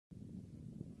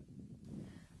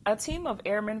A team of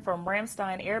airmen from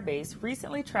Ramstein Air Base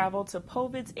recently traveled to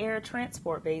Powidz Air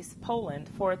Transport Base, Poland,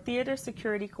 for a theater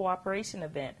security cooperation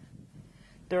event.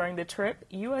 During the trip,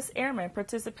 U.S. airmen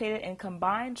participated in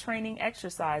combined training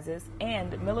exercises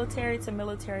and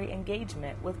military-to-military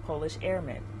engagement with Polish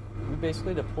airmen. We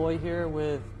basically deploy here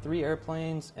with 3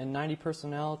 airplanes and 90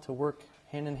 personnel to work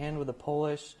hand-in-hand with the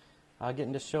Polish,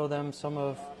 getting to show them some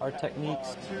of our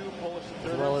techniques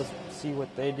as well as see what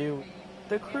they do.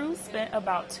 The crew spent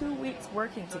about 2 weeks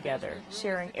working together,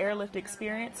 sharing airlift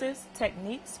experiences,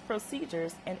 techniques,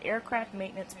 procedures, and aircraft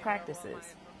maintenance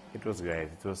practices. It was great.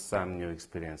 It was some new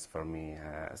experience for me,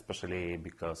 especially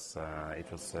because it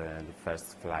was the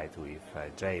first flight with a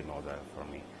J model for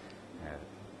me.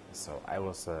 So I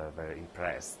was very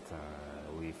impressed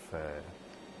with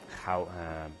how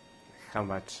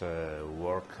much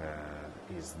work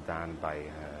is done by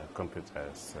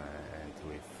computers and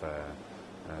with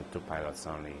 2 pilots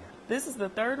only. This is the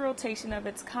 3rd rotation of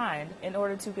its kind in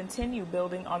order to continue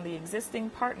building on the existing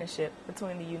partnership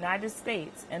between the United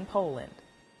States and Poland.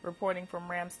 Reporting from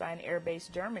Ramstein Air Base,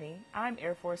 Germany, I'm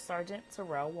Air Force Sergeant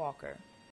Terrell Walker.